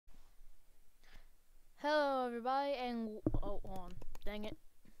everybody, and hold on, dang it.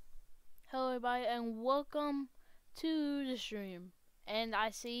 Hello everybody, and welcome to the stream. And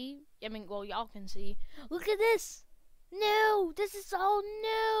well, y'all can see. Look at this! No! This is all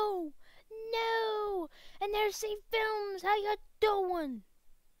new! No! And there's C Films! How you doing?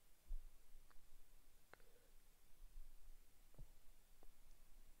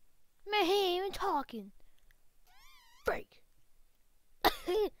 Man, he ain't even talking. Freak!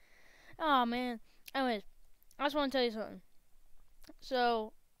 Oh man. Anyways, I just want to tell you something.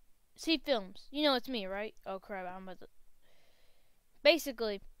 So, C Films. You know it's me, right? Oh crap, I'm about to...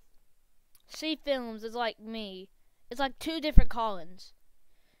 Basically, C Films is like me. It's like two different Collins.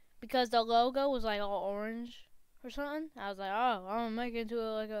 Because the logo was like all orange or something. I was like, oh, I'm gonna make it into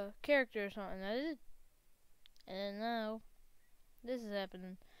like a character or something. I did. And now, this is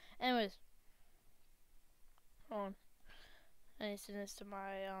happening. Anyways, hold on. I need to send this to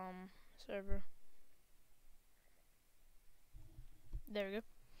my server. There we go.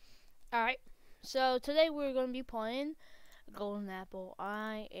 Alright, so today we're going to be playing Golden Apple.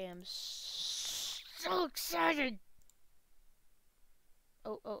 I am so excited!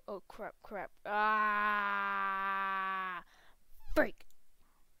 Oh, crap. Ah! Freak!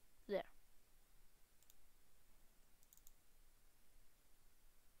 There.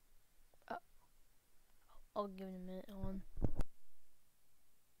 I'll give it a minute, hold on.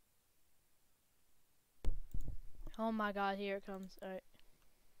 Oh my god, here it comes. Alright.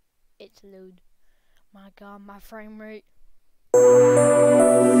 It's load. My god, my frame rate.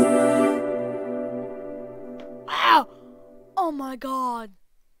 Ow! Oh my god.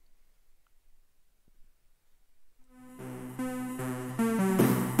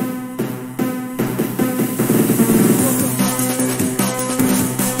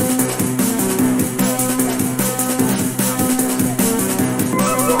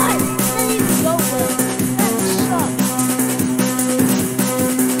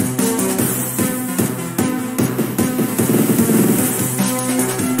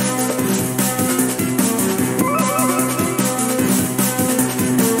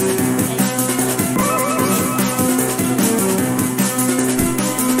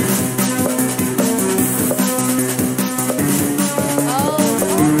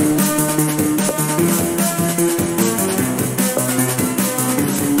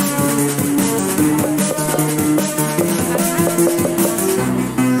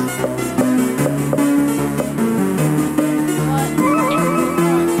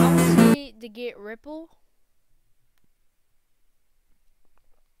 Ripple.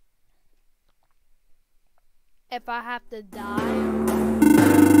 If I have to die,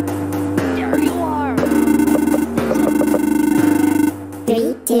 there you are.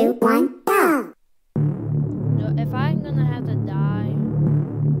 3, 2, 1, go. So if I'm gonna have to die,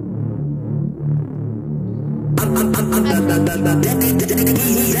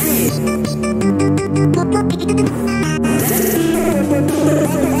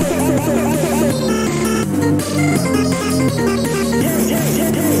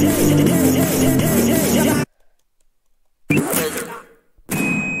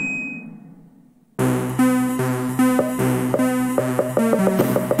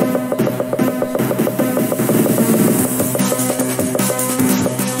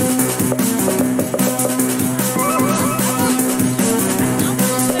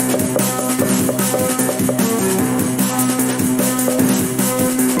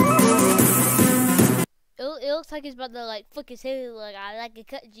 it looks like he's about to like flick his head like I like a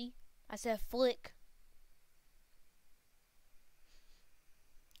cut G. I said flick.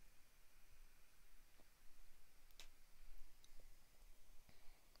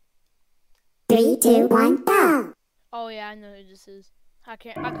 Three, two, one, go. Oh yeah, I know who this is. I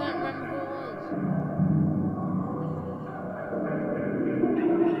couldn't remember who it was.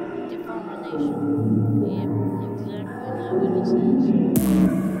 Deformination. Yep, exactly know who this is.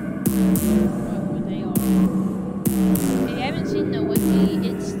 Who they are. If you haven't seen the wiki,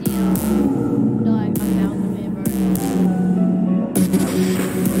 it's the like amalgamate version.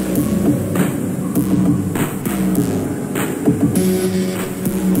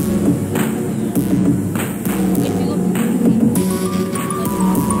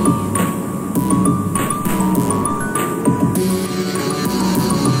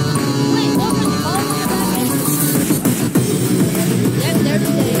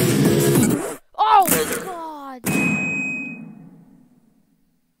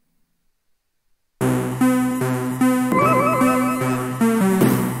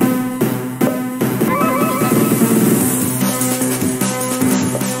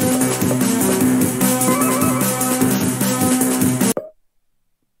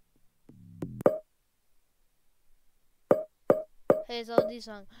 Hey, so this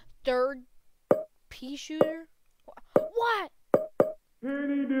song. Third pea shooter? What?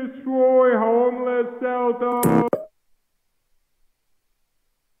 Penny destroy homeless shelter.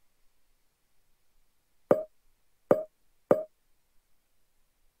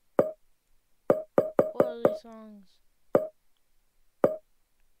 What are these songs?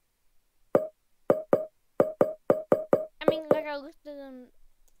 I mean, like, I looked at them.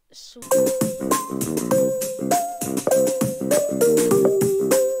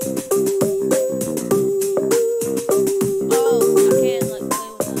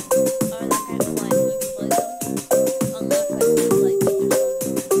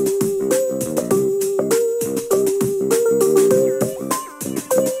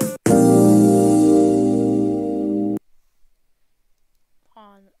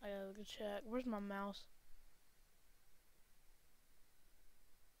 I gotta go check. Where's my mouse?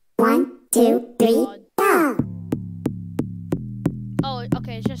 1, 2, 3, go! Oh,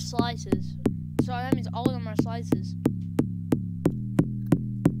 okay, it's just slices. So that means all of them are slices.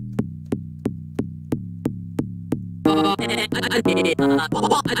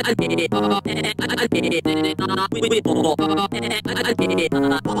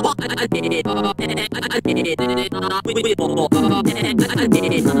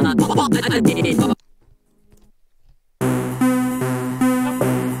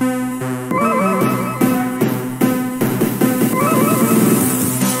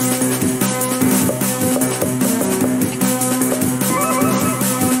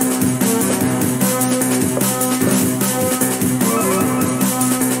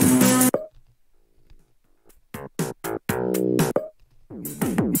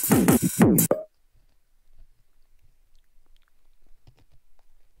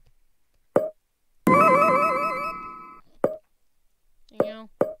 You know,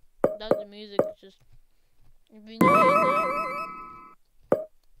 that's the music. It's just, if you know, you know.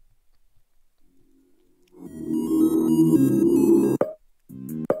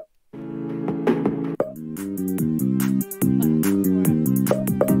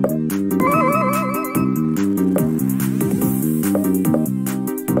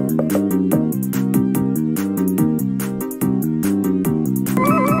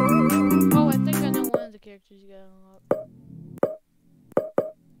 Oh, I think I know one of the characters you gotta unlock.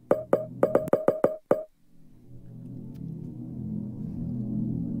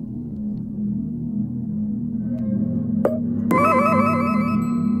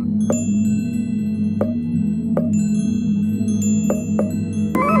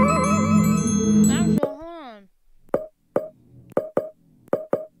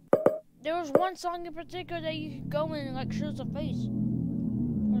 There was one song in particular that you could go in and like shows a face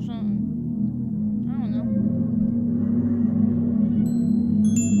or something. I don't know.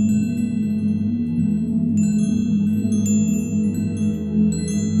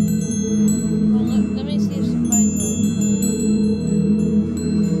 Well, let me see if somebody's like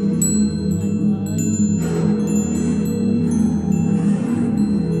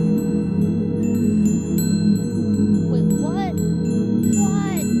wait, what?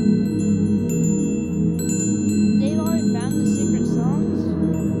 What? They've already found the secret songs?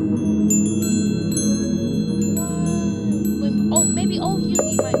 What? Wait, oh, maybe old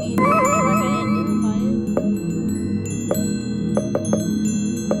Yugi might be in there. If I can identify it.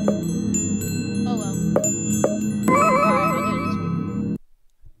 Oh well. Alright, I'll do this one.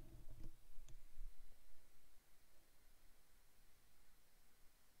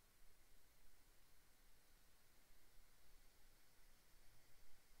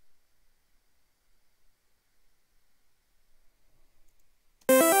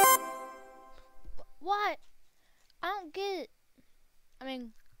 What? I don't get it. I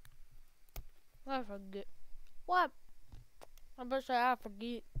mean, I forget. What? I better say I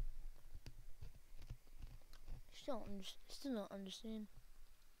forget. Still don't understand.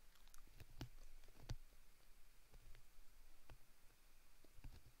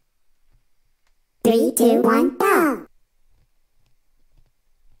 Three, two, one, go!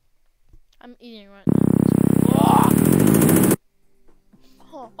 I'm eating right now.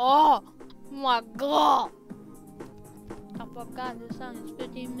 Oh my god! I forgot this song is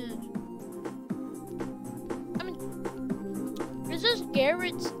 15 minutes. I mean, is this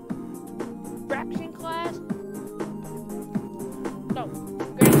Garrett's fraction class? No,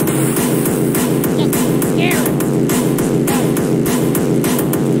 Garrett. No, Garrett.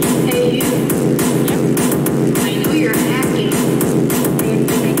 Hey you, Yep. I know you're hacking.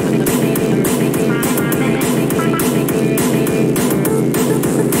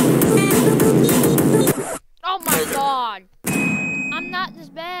 Oh my god! I'm not this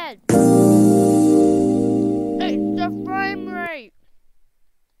bad. It's the frame rate.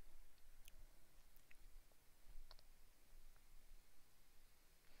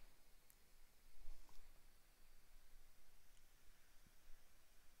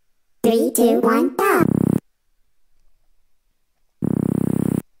 3, 2, 1, go!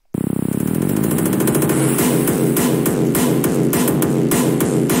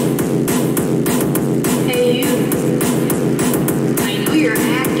 Hey, you. I know you're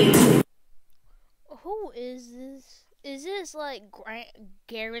hacking. Who is this? Is this like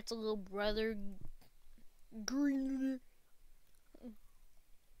Garrett's little brother? Green.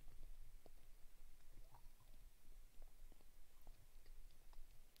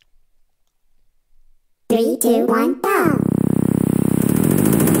 3, 2, 1, go!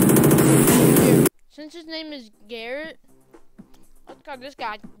 Since his name is Garrett, let's call this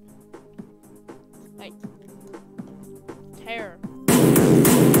guy like Terror.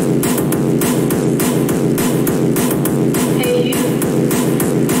 Hey, you.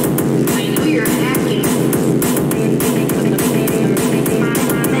 I know you're hacking.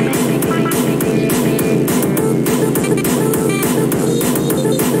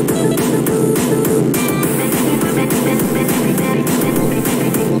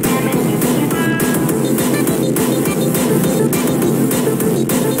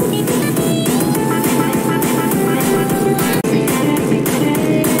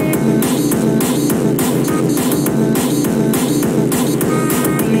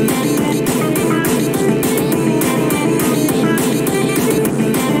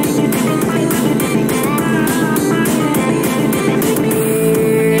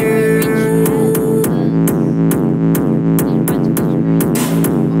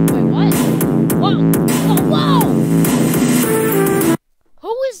 Wait, what? Whoa! Whoa! Whoa!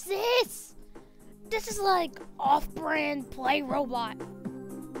 Who is this? This is like off-brand play robot.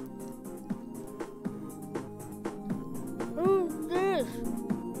 Who's this?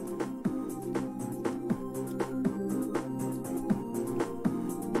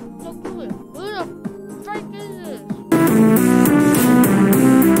 No clue. Who the frick is this?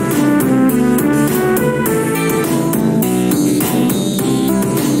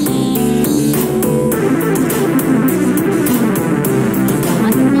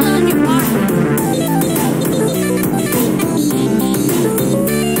 What? Put it in your pocket.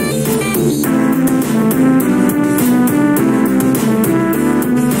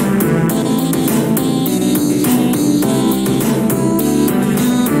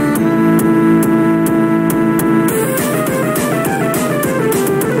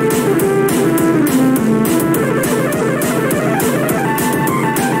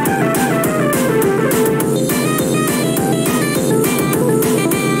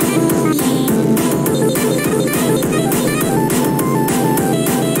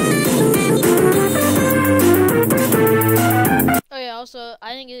 Oh yeah, also,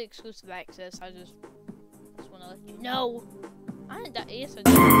 I didn't get exclusive access. I just want to let you know. I didn't die. Yes, I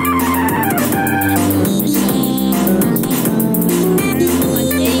did. My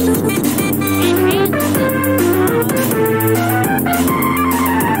name and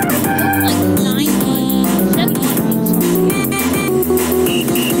like 900, 700 something.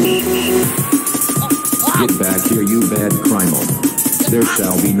 Get back here, you bad criminal. There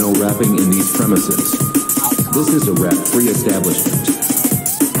shall be no rapping in these premises. This is a rap-free establishment.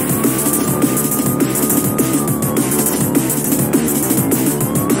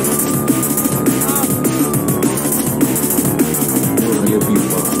 They'll give you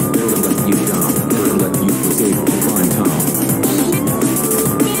fun. They'll let you down. They'll let you escape to find Tom.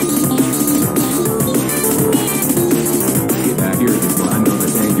 Get back here, or I'm gonna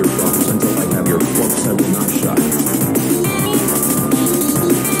tag your box until I have your corpse. I will not shut.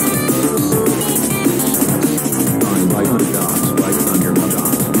 Right on the dots, right on your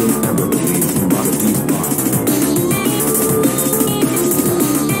dots. You'll never believe who bought a piece of box.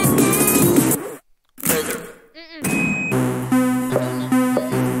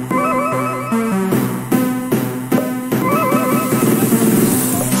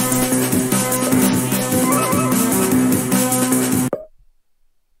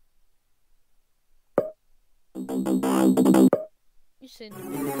 You said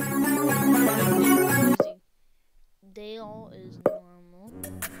easy. Dale is normal.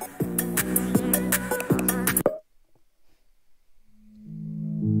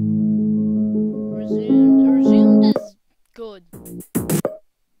 Resumed is good.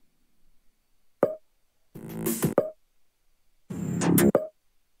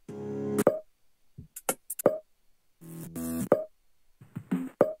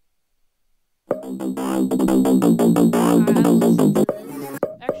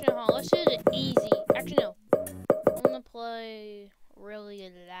 Actually, hold on, let's do it easy. Actually, no. I'm gonna play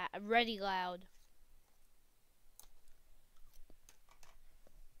really loud.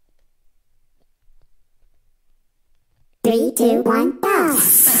 3, 2, 1, go!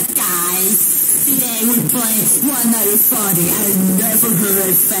 guys. Today we play one that is funny. I've never heard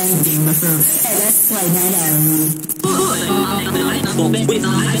of fan game before. Hey, let's play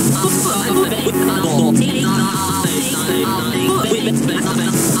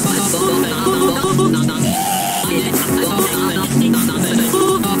God, my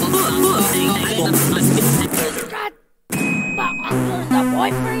uncle is a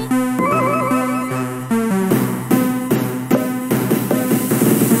boyfriend?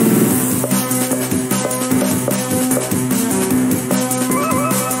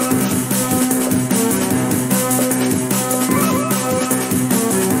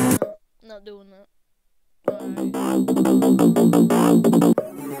 Not doing that.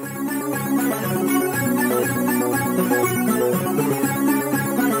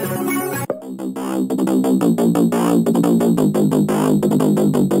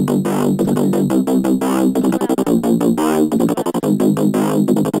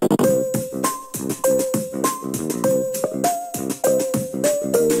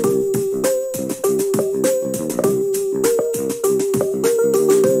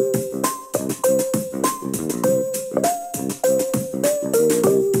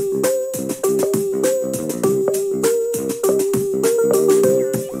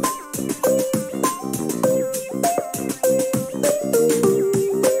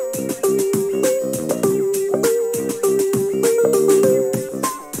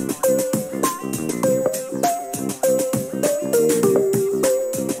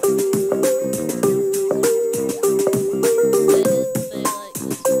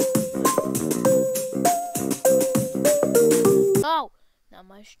 Oh, not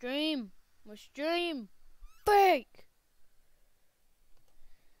my stream. My stream. Break.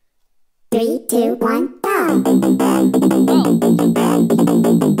 3, 2, 1, go!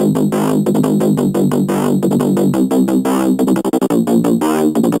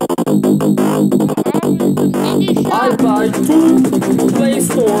 I buy 2 Play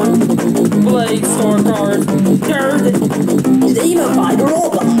Store cards. They even buy the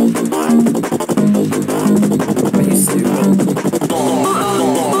robot. Are you stupid?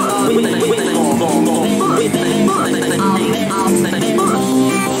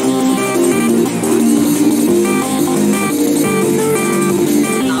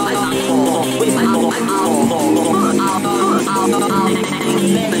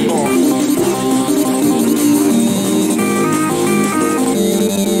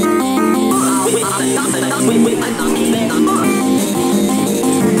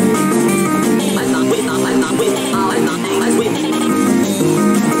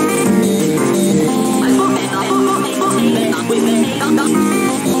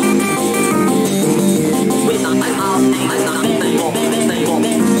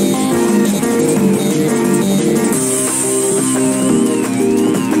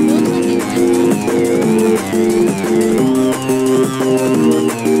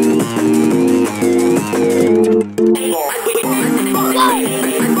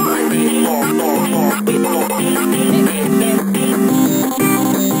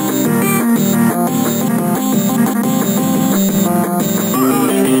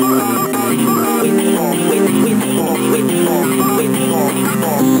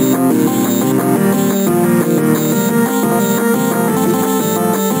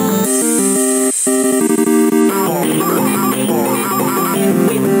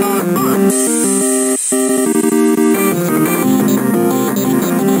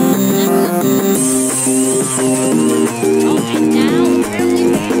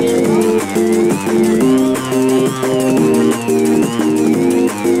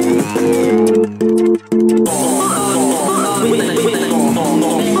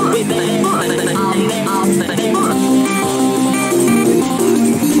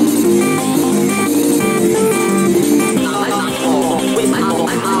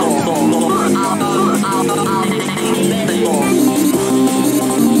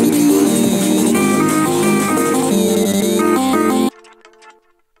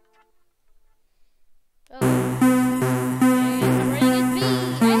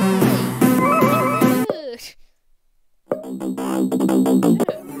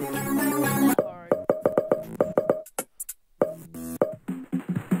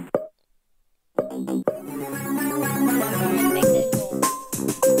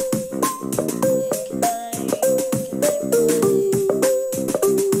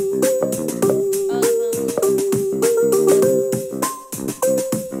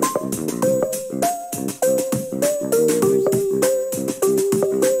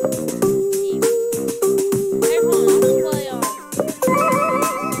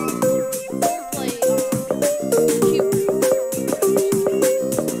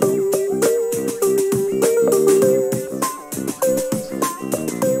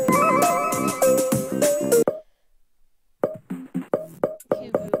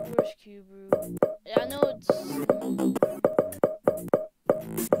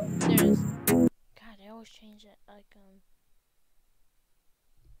 always change it. Like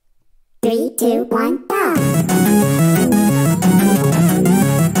 3, 2, 1, go!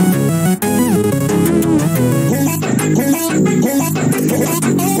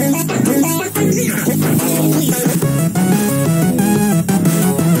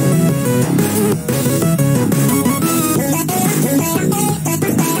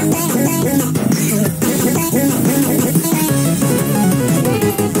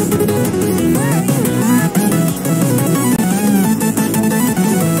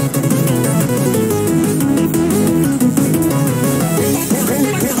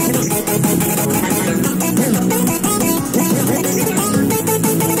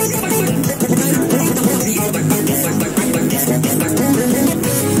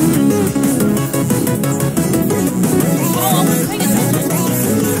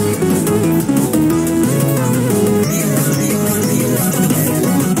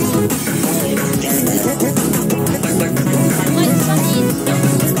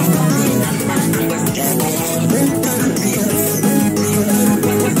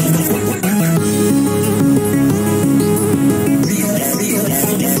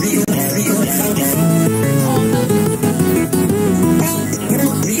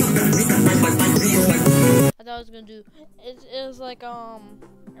 I was gonna do it was like I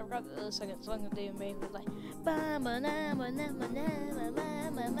forgot the second song that they made was like I'm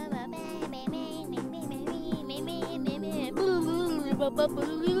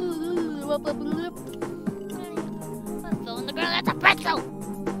filling the ground, that's a pretzel!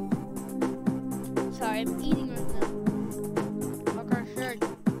 Sorry, I'm eating right now. Okay, sure.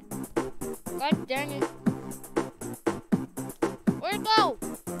 God dang it. Where'd it go?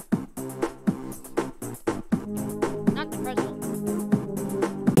 Not the pretzel.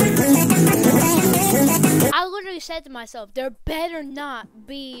 I literally said to myself, there better not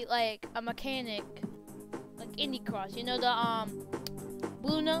be like a mechanic like Indie Cross. You know the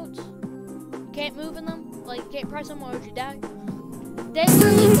blue notes? You can't move in them? Like you can't press them or you die? They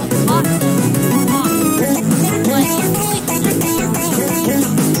literally lock them.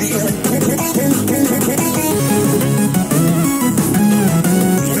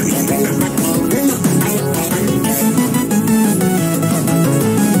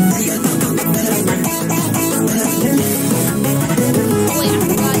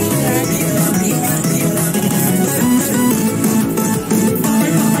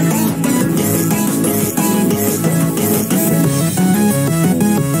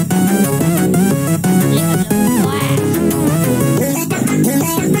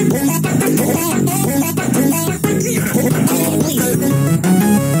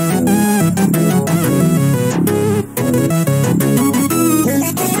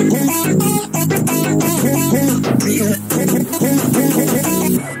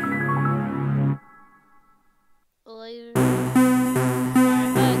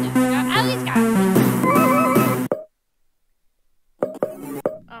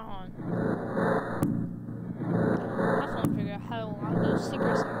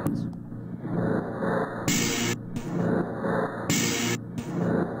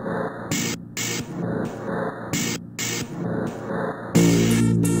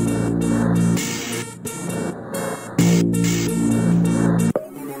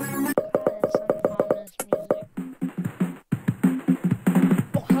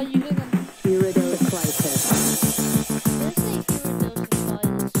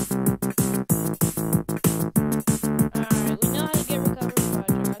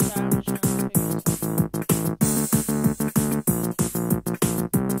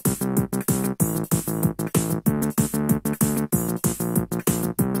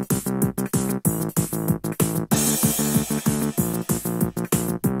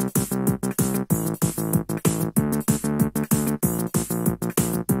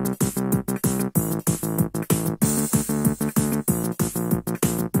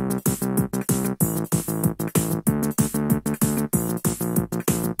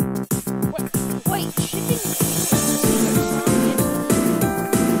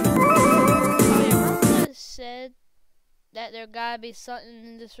 That there gotta be something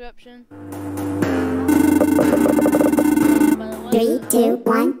in disruption. 3, 2,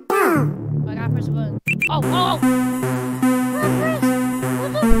 1, go! I gotta press a button. Oh, oh, oh!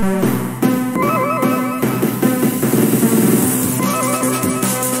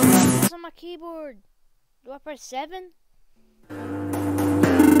 What's on my keyboard? Do I press 7?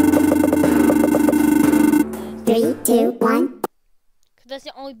 3, 2, 1. Cause that's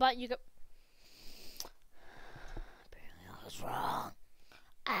the only button you can. Wrong.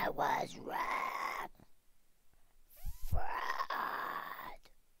 I was wrong. Fraud.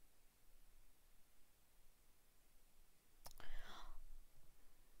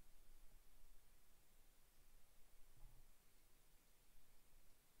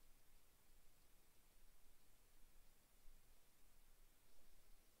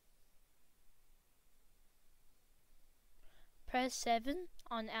 press 7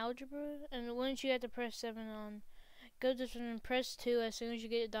 on algebra, and once you have to press 7 on go to and press 2 as soon as you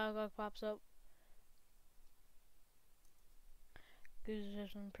get a dialogue pops up. Go to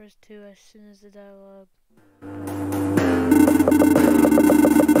this and press 2 as soon as the dialogue.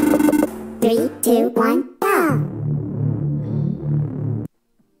 3, 2, 1, go!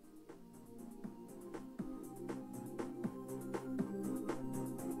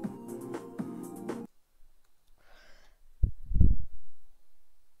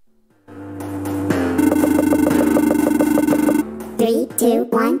 3, 2,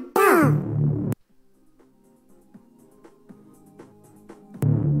 1, go!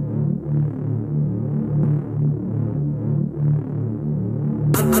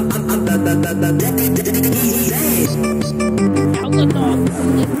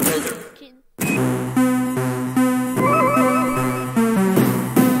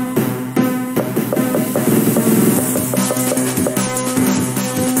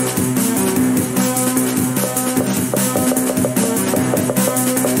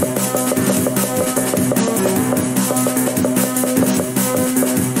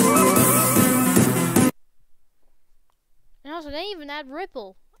 And also, they even add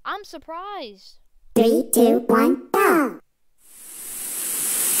Ripple. I'm surprised. 3, 2, 1, go!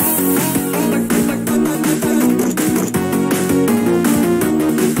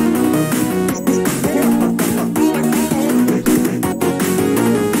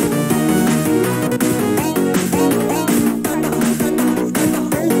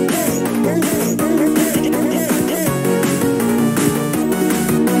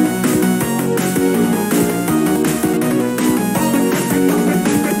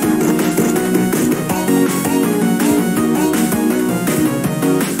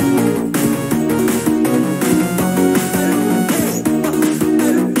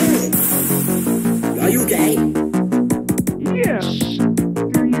 Are you gay? Yeah.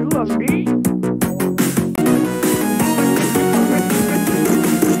 Do you love me?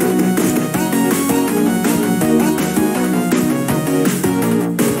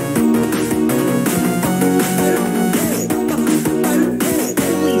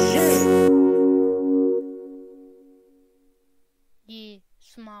 Yeah,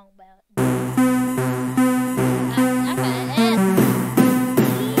 small about it. I got an S.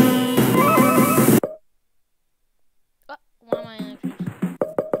 Why am I in extras?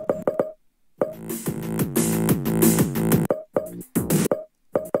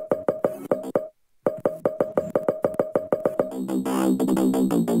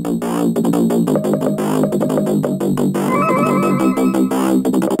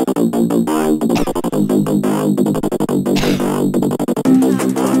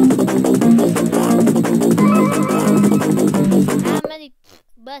 How many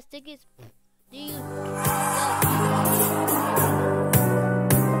bus tickets do you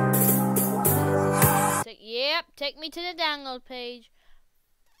Yep, take me to the download page.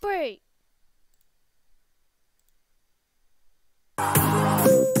 Free.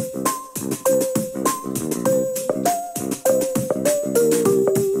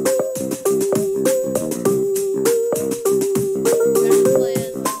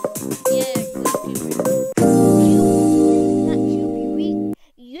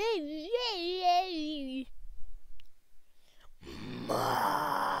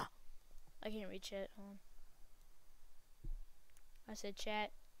 I can't read chat. Hold on. I said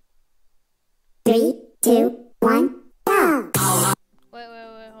chat. 3, 2, 1, go! Wait,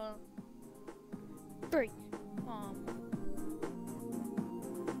 hold on. Free.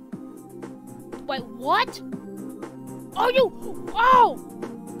 Wait, what? Are you? Oh!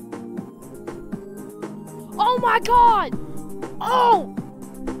 Oh my god! Oh!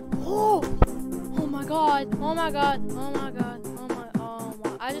 Oh! Oh my god! Oh my god! Oh my god! Oh my! Oh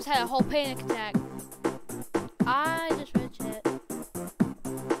my! I just had a whole panic attack. I just read chat.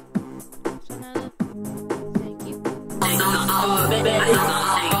 So now, thank you.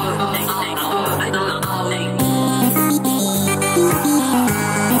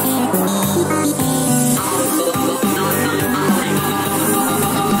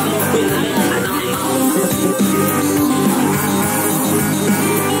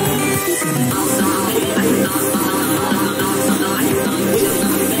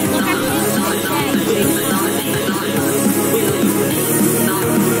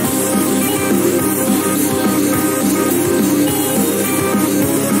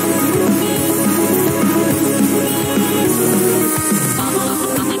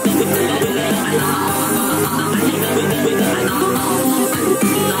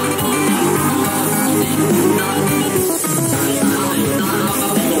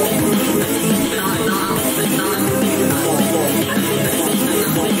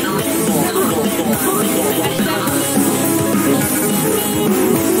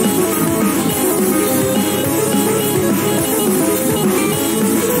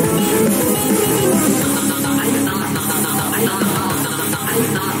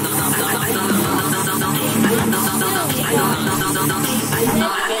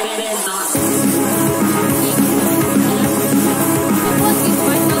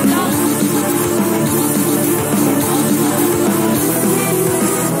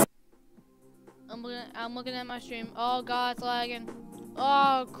 looking at my stream. Oh god, it's lagging.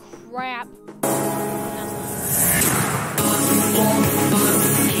 Oh crap.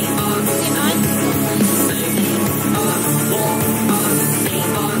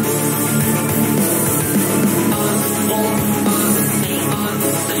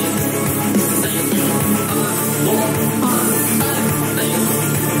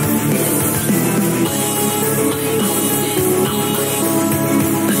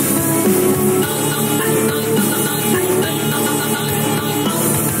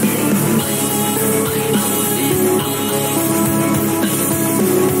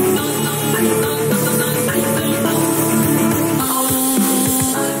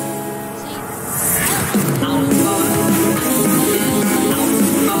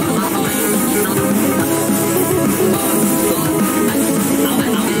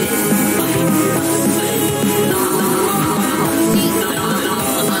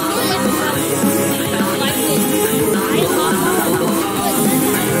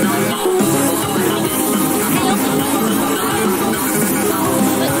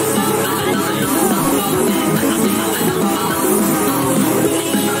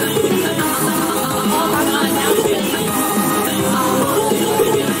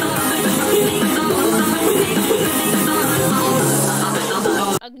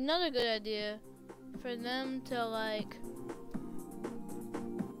 Another good idea for them to like.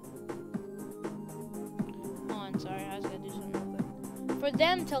 Hold on, sorry, I just gotta do something real quick. For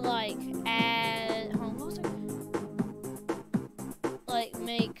them to like add, hold on, what was it? Like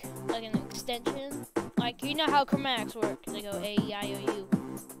make like an extension. Like you know how chromatics work? They go A, E, I, O, U.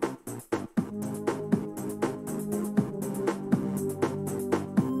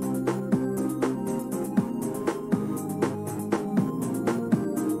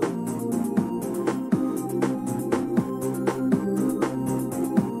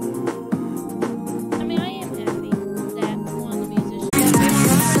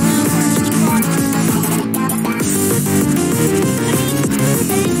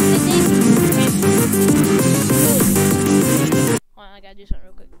 Do something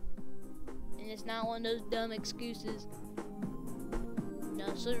real quick. And it's not one of those dumb excuses.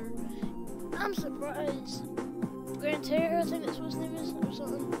 No, sir. I'm surprised. Grand Terror, I think that's what his name is, or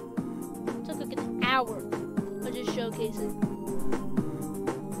something. It took like an hour of just showcasing.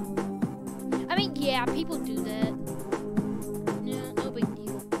 I mean, yeah, people do that. Yeah, no big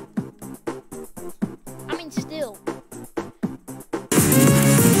deal. I mean, still.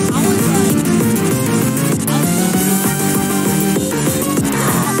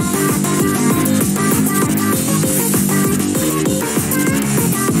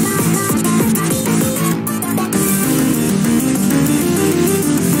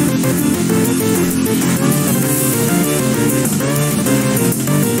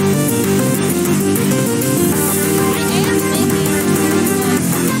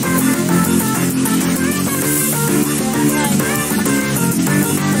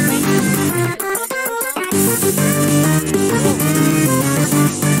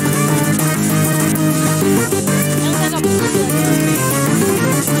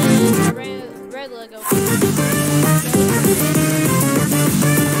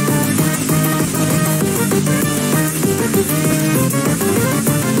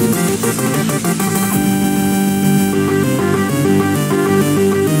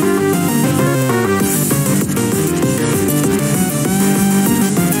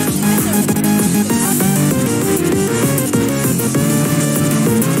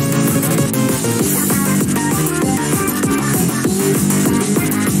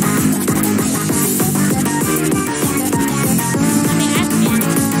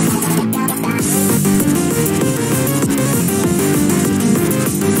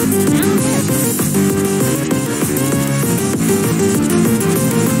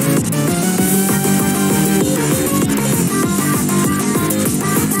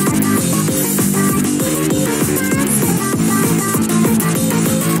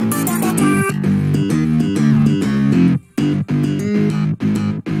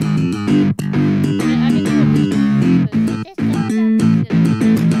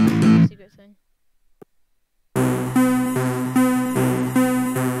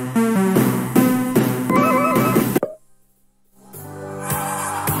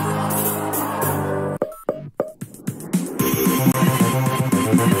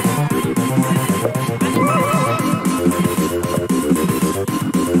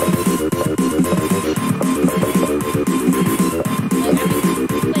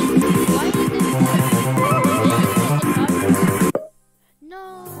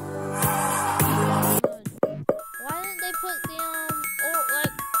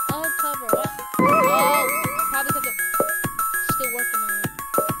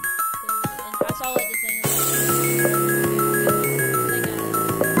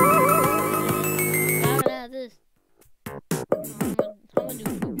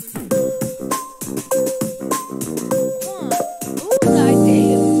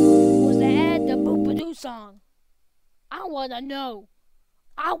 wanna know.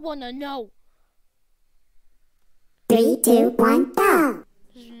 I wanna know. 3, 2, 1, go!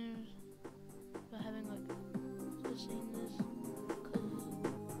 But having like just saying this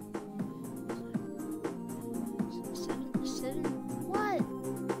because seven. What?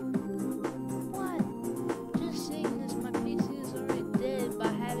 Just saying this. My PC is already dead by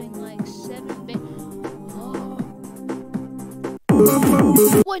having like 7 bit. Oh.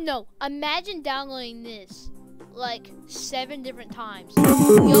 Wait, no. Imagine downloading this like 7 different times.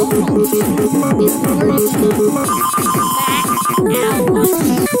 Your computer is already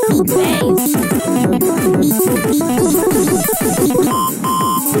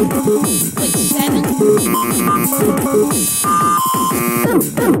Wait, 7?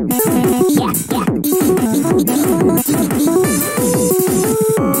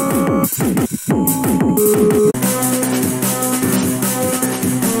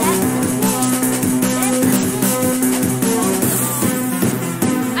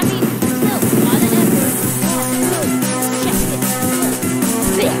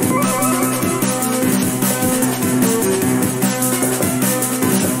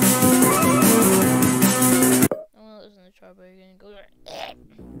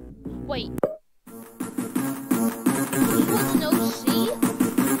 Wait. You want to know C?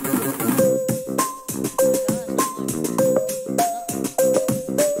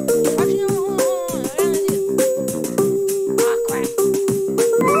 Actually, no, hold on, I got an idea. Ah, crap.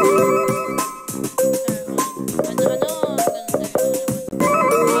 I know I'm gonna say it. Where's that spell?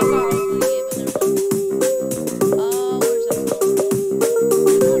 Oh,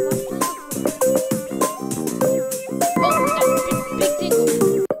 big dingle.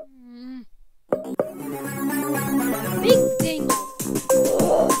 Big dingle.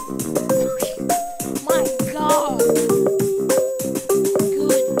 Oh. My God.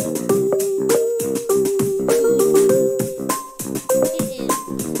 Good. It is.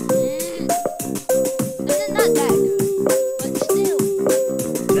 It's not that good, but still.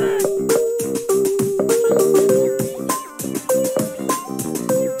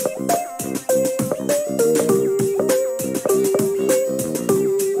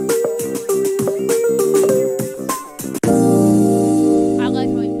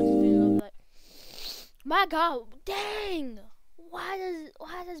 My God, dang! Why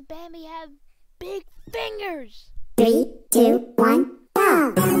does Bambi have big fingers? 3, 2, 1,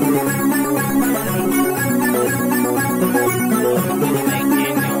 go!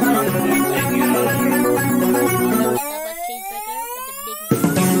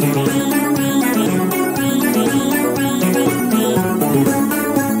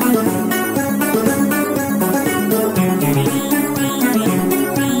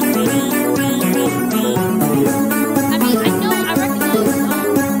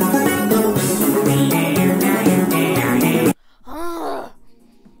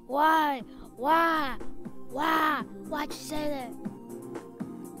 Why'd you say that?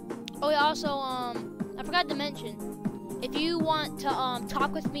 Oh, yeah, also, I forgot to mention, if you want to,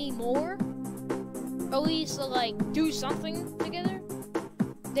 talk with me more, or at least, like, do something together,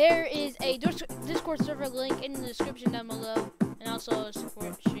 there is a Discord server link in the description down below, and also a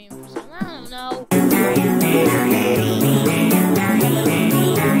support stream for some, I don't know.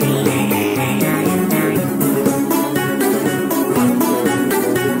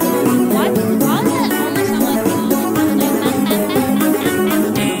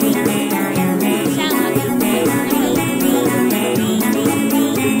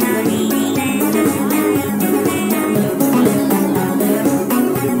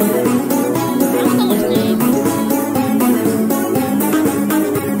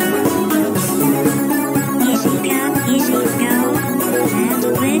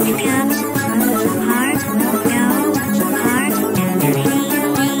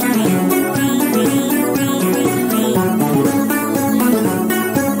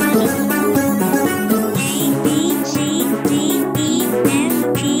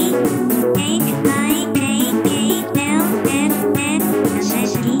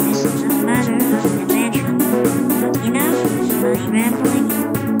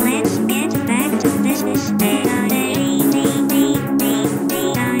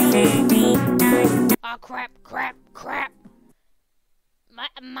 Crap.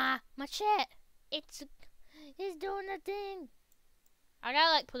 My chat. It's doing a thing. I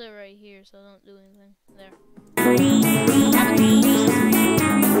gotta like put it right here so I don't do anything. There.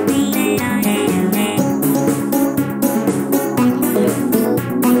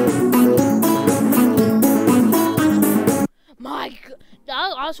 My God.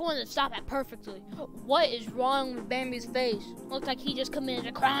 I just wanted to stop that perfectly. What is wrong with Bambi's face? Looks like he just committed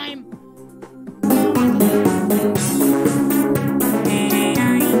a crime.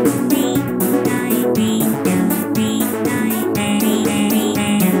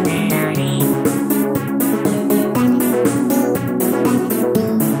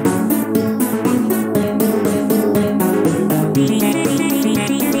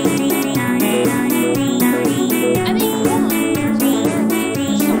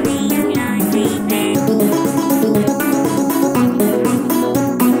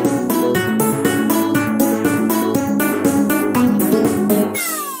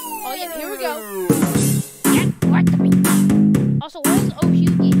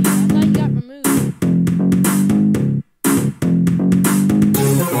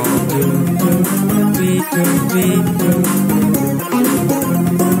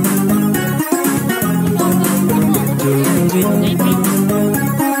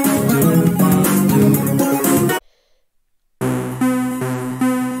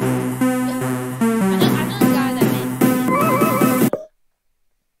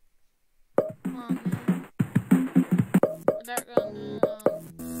 the background.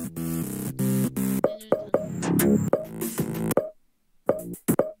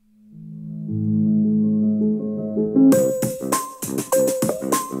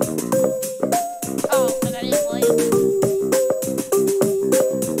 Oh, like I didn't play it.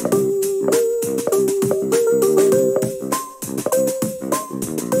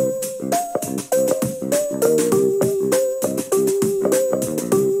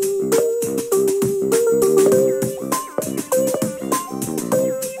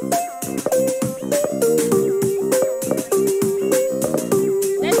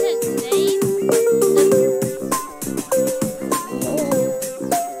 That's his name?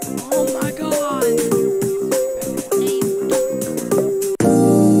 Oh my god! Name.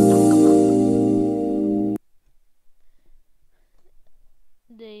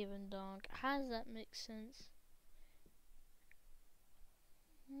 Dave and Donk. How does that make sense?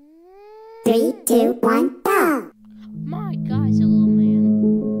 3, 2, 1, go! My guy's a little man.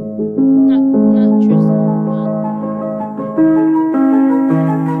 Not Tristan, but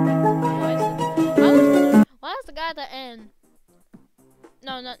why is the guy at the end?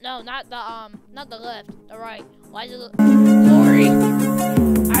 No, not the left, the right. Why is it Lori?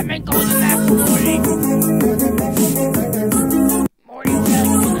 I meant go to that Lori. Morty,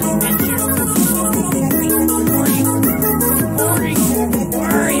 Morty,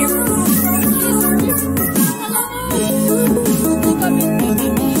 where are you? Look up at me.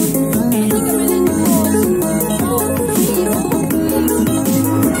 Look up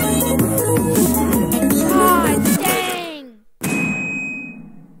at God dang!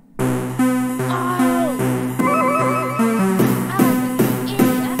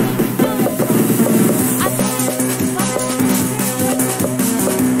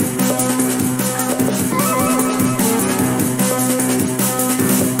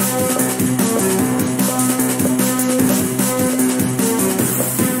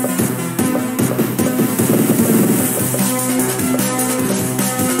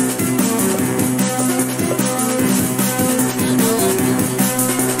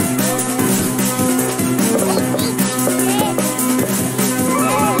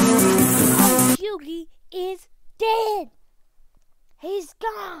 Yugi is dead. He's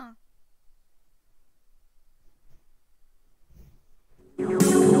gone.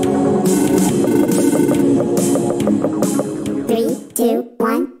 Three, two,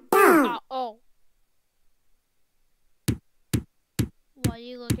 one, go! Oh. Why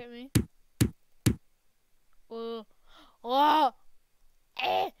you look at me? Oh.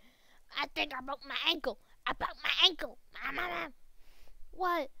 I think I broke my ankle. I broke my ankle.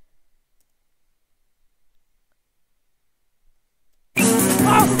 What?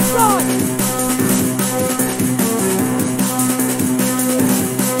 Oh, God!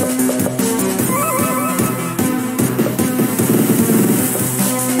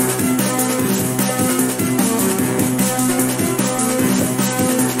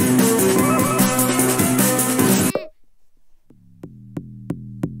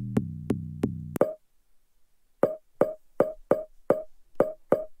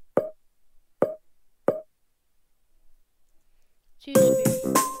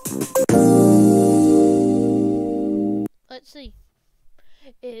 Let's see.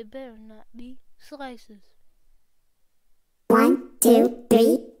 It better not be slices. 1, 2,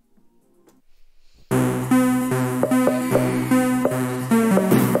 3.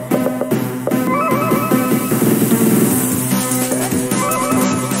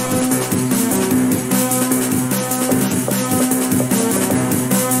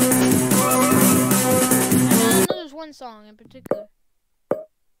 I know there's one song in particular.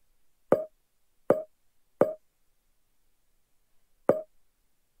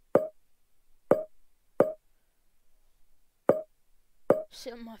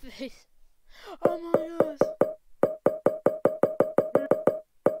 Shit on my face. Oh my gosh.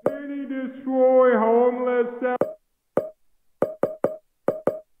 Many destroy homeless.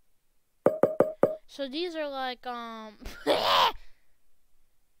 So these are like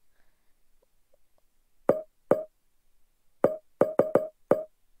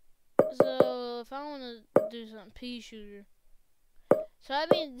So if I want to do some pea shooter, so I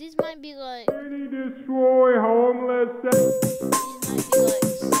mean these might be like Many destroy homeless. these might be like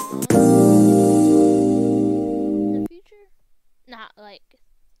songs in the future, not like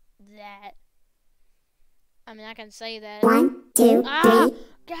that. I mean I can say that. 1, 2, 3.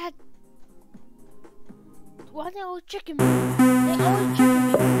 God. Why they always tricking me? They always tricking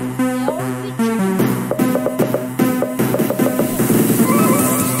me. They always be tricking me.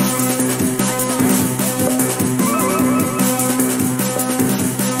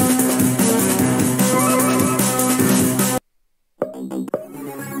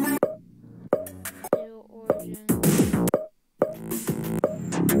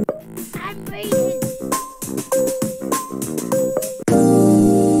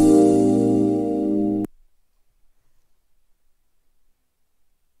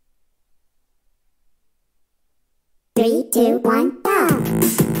 3, 2, 1, go!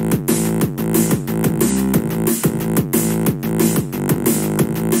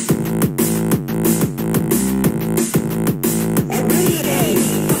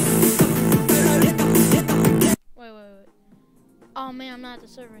 Wait. Oh man, I'm not at the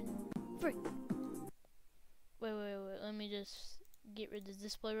server anymore. Free. Wait. Let me just get rid of the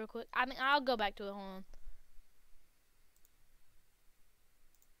display real quick. I mean, I'll go back to it. Hold on.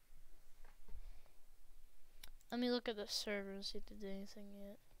 Let me look at the server and see if there's anything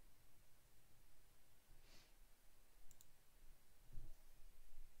yet.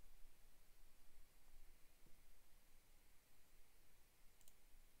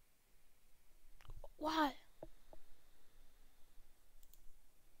 Why?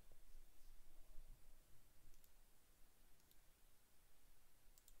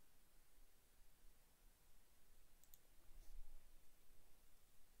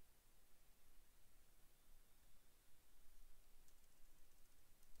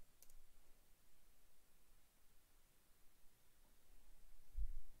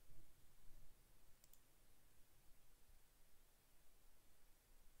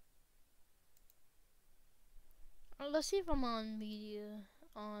 Let's see if I'm on media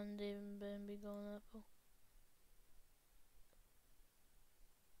on David Bambi going up.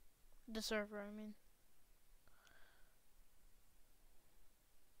 The server, I mean.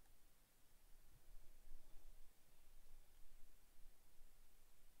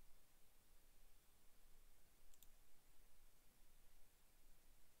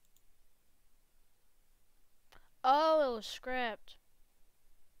 Oh, it was scrapped.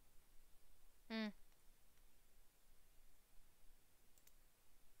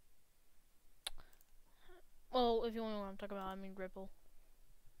 Well, if you want to know what I'm talking about, I mean Ripple.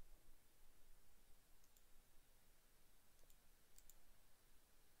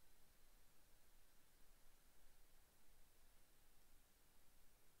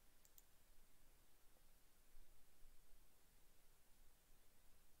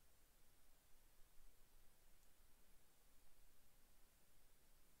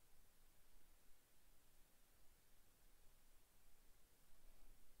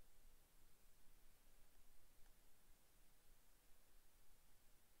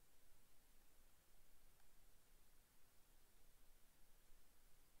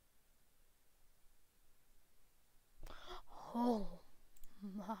 Oh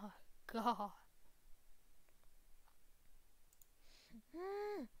my god.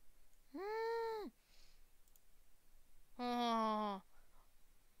 Oh,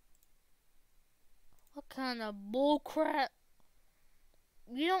 what kind of bullcrap?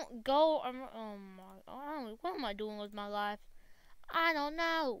 You don't go. Oh my. What am I doing with my life? I don't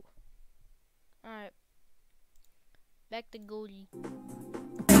know. Alright. Back to Goldie.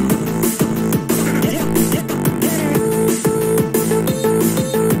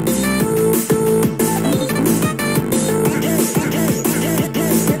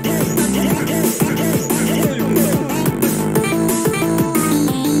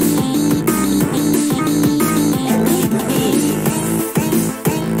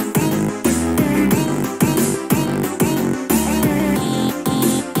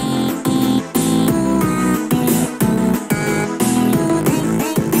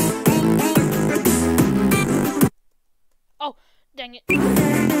 Dang it.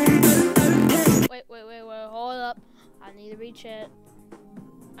 Wait, hold up. I need to reach it.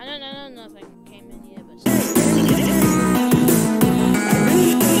 I know nothing came in yet, but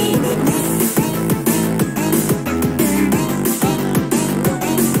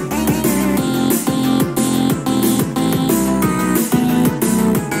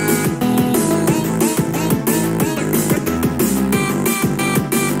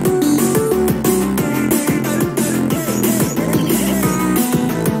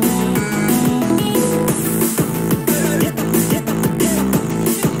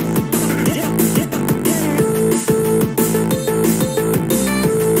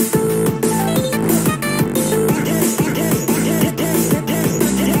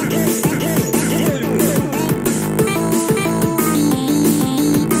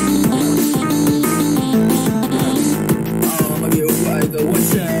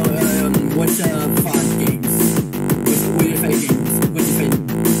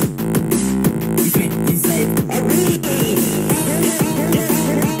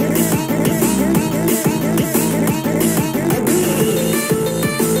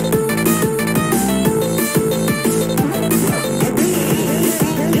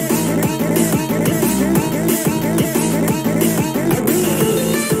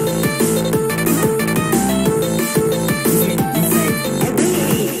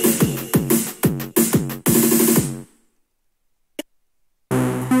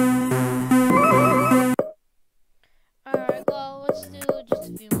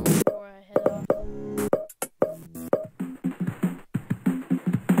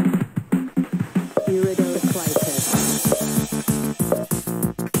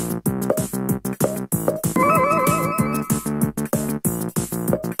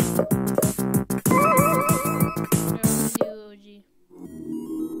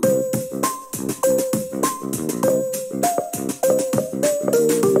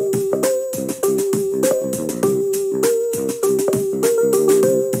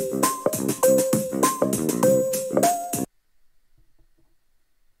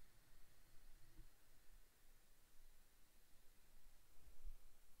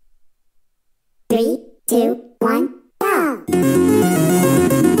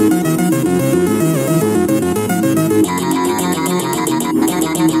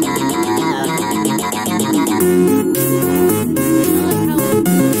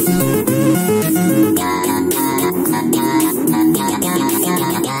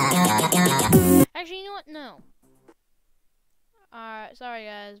Alright, sorry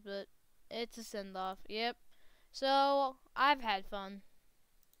guys, but it's a send-off. Yep. So, I've had fun.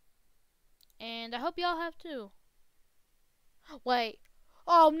 And I hope y'all have too. Wait.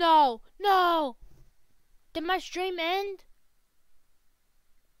 Oh no! No! Did my stream end?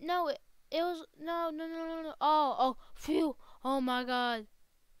 No, it was no. Oh, phew. Oh my god.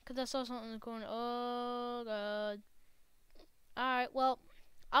 Cause I saw something in the corner. Oh god. Alright, well,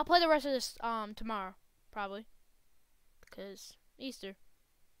 I'll play the rest of this tomorrow, probably. Because Easter.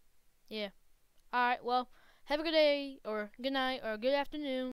 Yeah. Alright, well, have a good day, or good night, or good afternoon.